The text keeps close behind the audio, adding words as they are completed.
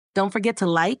Don't forget to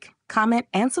like, comment,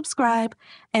 and subscribe,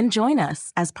 and join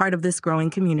us as part of this growing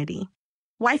community.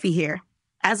 Wifey here.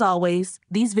 As always,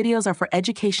 these videos are for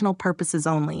educational purposes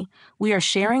only. We are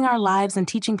sharing our lives and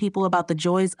teaching people about the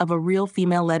joys of a real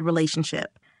female-led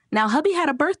relationship. Now, hubby had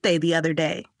a birthday the other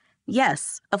day.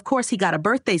 Yes, of course he got a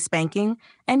birthday spanking,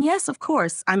 and yes, of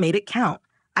course, I made it count.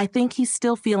 I think he's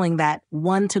still feeling that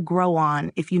one to grow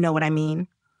on, if you know what I mean.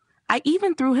 I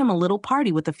even threw him a little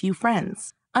party with a few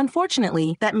friends.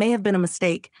 Unfortunately, that may have been a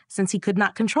mistake since he could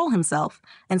not control himself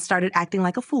and started acting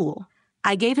like a fool.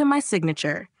 I gave him my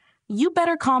signature. You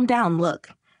better calm down, look.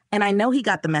 And I know he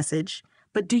got the message,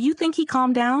 but do you think he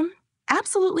calmed down?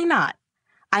 Absolutely not.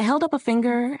 I held up a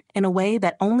finger in a way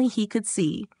that only he could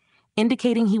see,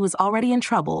 indicating he was already in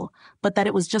trouble, but that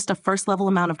it was just a first-level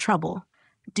amount of trouble.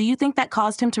 Do you think that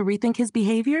caused him to rethink his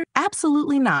behavior?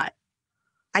 Absolutely not.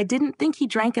 I didn't think he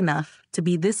drank enough to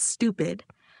be this stupid,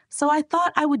 so I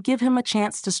thought I would give him a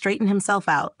chance to straighten himself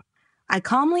out. I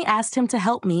calmly asked him to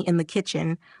help me in the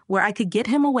kitchen, where I could get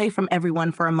him away from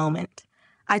everyone for a moment.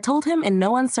 I told him in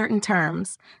no uncertain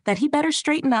terms that he better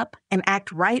straighten up and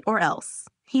act right or else.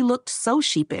 He looked so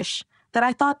sheepish that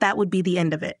I thought that would be the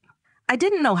end of it. I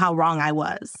didn't know how wrong I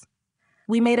was.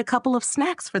 We made a couple of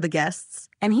snacks for the guests,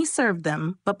 and he served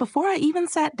them, but before I even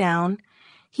sat down,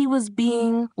 he was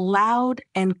being loud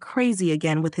and crazy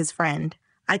again with his friend.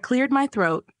 I cleared my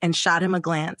throat and shot him a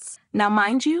glance. Now,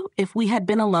 mind you, if we had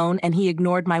been alone and he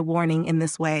ignored my warning in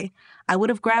this way, I would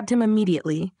have grabbed him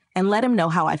immediately and let him know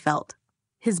how I felt.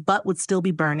 His butt would still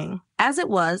be burning. As it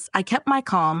was, I kept my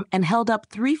calm and held up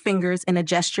 3 fingers in a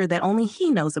gesture that only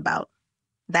he knows about.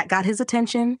 That got his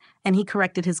attention, and he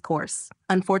corrected his course.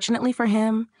 Unfortunately for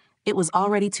him, it was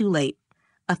already too late.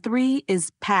 A 3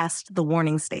 is past the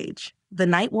warning stage. The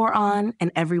night wore on,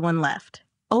 and everyone left.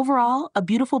 Overall, a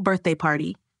beautiful birthday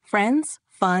party. Friends,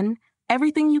 fun,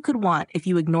 everything you could want if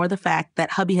you ignore the fact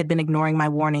that hubby had been ignoring my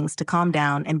warnings to calm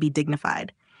down and be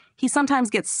dignified. He sometimes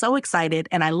gets so excited,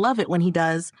 and I love it when he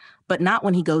does, but not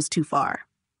when he goes too far.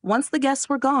 Once the guests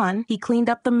were gone, he cleaned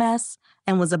up the mess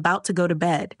and was about to go to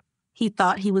bed. He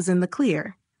thought he was in the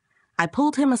clear. I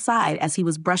pulled him aside as he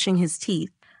was brushing his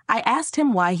teeth. I asked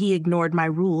him why he ignored my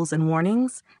rules and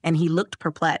warnings, and he looked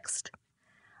perplexed.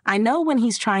 I know when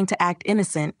he's trying to act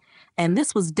innocent, and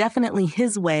this was definitely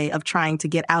his way of trying to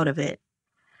get out of it.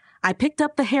 I picked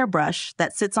up the hairbrush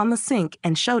that sits on the sink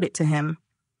and showed it to him.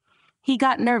 He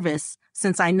got nervous,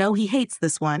 since I know he hates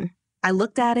this one. I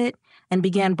looked at it and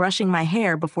began brushing my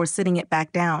hair before sitting it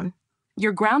back down.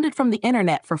 You're grounded from the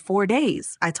internet for 4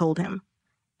 days, I told him.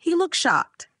 He looked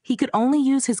shocked. He could only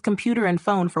use his computer and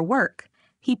phone for work.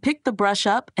 He picked the brush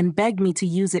up and begged me to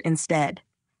use it instead.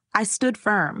 I stood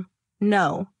firm.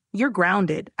 No, you're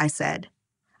grounded, I said.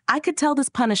 I could tell this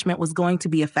punishment was going to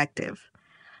be effective.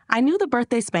 I knew the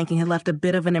birthday spanking had left a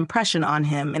bit of an impression on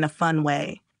him in a fun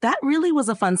way. That really was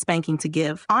a fun spanking to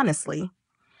give, honestly.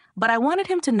 But I wanted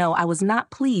him to know I was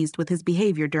not pleased with his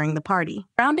behavior during the party.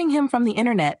 Grounding him from the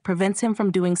internet prevents him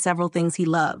from doing several things he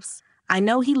loves. I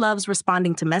know he loves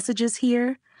responding to messages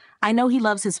here. I know he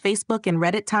loves his Facebook and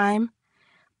Reddit time.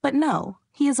 But no,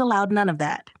 he is allowed none of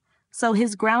that. So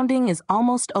his grounding is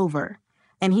almost over,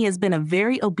 and he has been a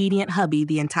very obedient hubby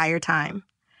the entire time.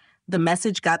 The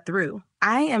message got through.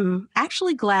 I am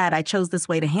actually glad I chose this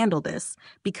way to handle this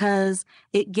because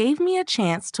it gave me a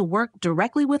chance to work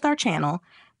directly with our channel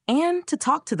and to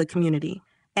talk to the community.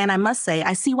 And I must say,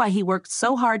 I see why he worked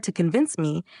so hard to convince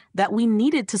me that we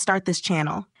needed to start this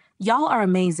channel. Y'all are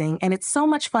amazing, and it's so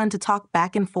much fun to talk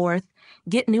back and forth,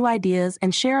 get new ideas,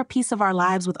 and share a piece of our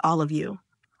lives with all of you.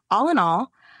 All in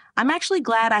all, I'm actually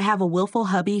glad I have a willful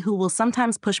hubby who will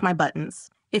sometimes push my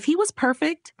buttons. If he was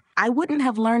perfect, I wouldn't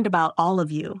have learned about all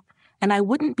of you, and I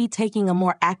wouldn't be taking a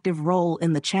more active role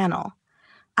in the channel.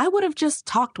 I would have just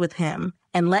talked with him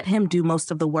and let him do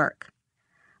most of the work.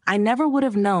 I never would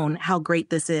have known how great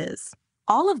this is.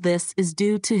 All of this is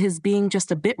due to his being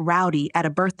just a bit rowdy at a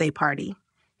birthday party.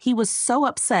 He was so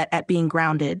upset at being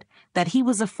grounded that he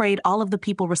was afraid all of the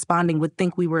people responding would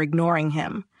think we were ignoring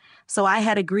him. So I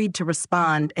had agreed to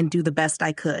respond and do the best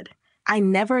I could. I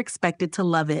never expected to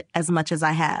love it as much as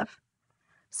I have.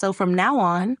 So from now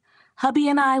on, hubby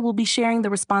and I will be sharing the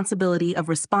responsibility of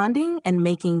responding and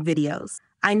making videos.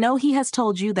 I know he has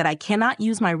told you that I cannot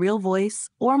use my real voice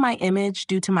or my image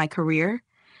due to my career,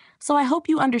 so I hope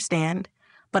you understand,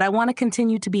 but I want to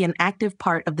continue to be an active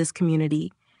part of this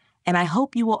community, and I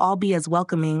hope you will all be as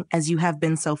welcoming as you have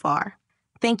been so far.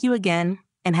 Thank you again,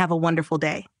 and have a wonderful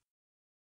day.